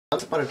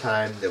Once upon a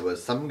time, there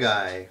was some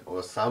guy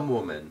or some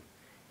woman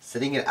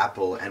sitting at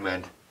Apple and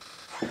went,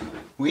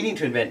 we need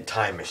to invent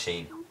time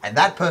machine. And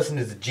that person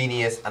is a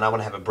genius, and I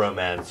want to have a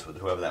bromance with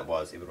whoever that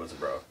was, if it was a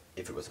bro.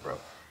 If it was a bro.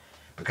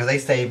 Because they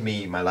saved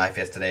me my life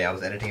yesterday. I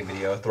was editing a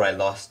video, thought I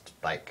lost,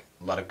 like,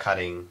 a lot of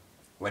cutting,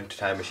 went to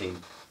time machine,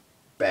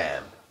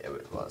 bam,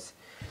 it was.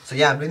 So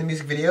yeah, I'm doing the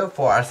music video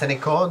for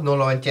Arsenico, No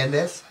Lo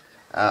Entiendes.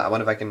 I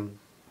wonder if I can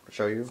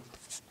show you.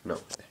 No.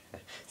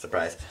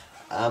 Surprise.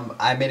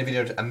 I made a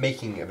video, I'm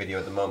making a video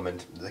at the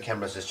moment. The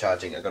camera's just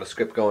charging. I got a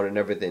script going and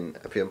everything.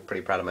 I feel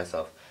pretty proud of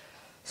myself.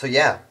 So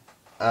yeah,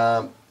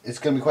 it's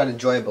going to be quite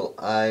enjoyable.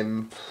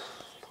 I'm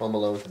home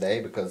alone today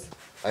because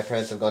my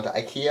parents have gone to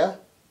IKEA.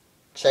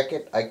 Check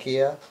it,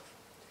 IKEA.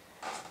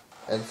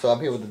 And so I'm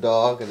here with the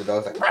dog, and the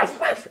dog's like,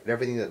 ruff, ruff, and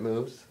everything that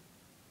moves.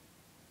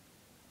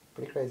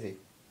 Pretty crazy.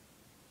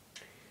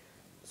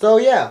 So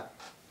yeah.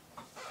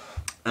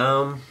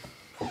 That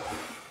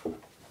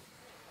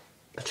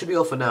should be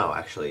all for now,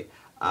 actually.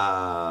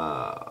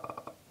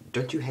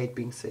 Don't you hate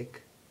being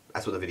sick?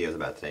 That's what the video is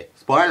about today.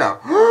 Spoiler!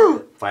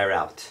 Fire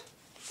out.